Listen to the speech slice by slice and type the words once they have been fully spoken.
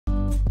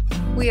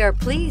We are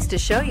pleased to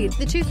show you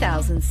the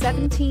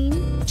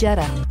 2017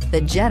 Jetta.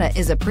 The Jetta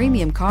is a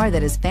premium car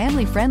that is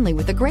family-friendly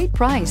with a great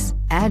price,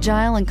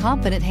 agile and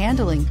confident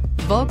handling.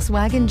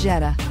 Volkswagen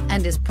Jetta,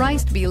 and is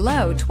priced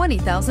below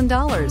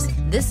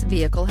 $20,000. This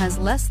vehicle has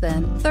less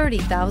than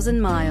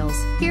 30,000 miles.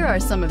 Here are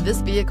some of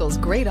this vehicle's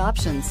great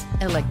options: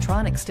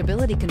 electronic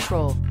stability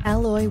control,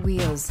 alloy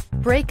wheels,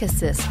 brake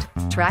assist,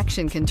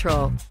 traction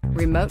control,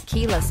 remote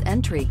keyless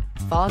entry,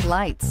 fog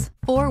lights,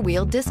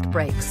 four-wheel disc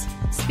brakes,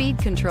 speed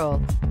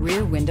control,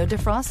 rear window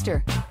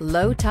defroster,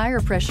 low tire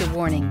pressure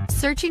warning.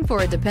 Searching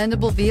for a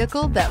dependable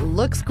vehicle that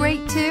looks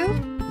great too?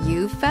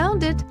 You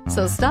found it,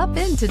 so stop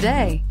in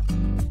today.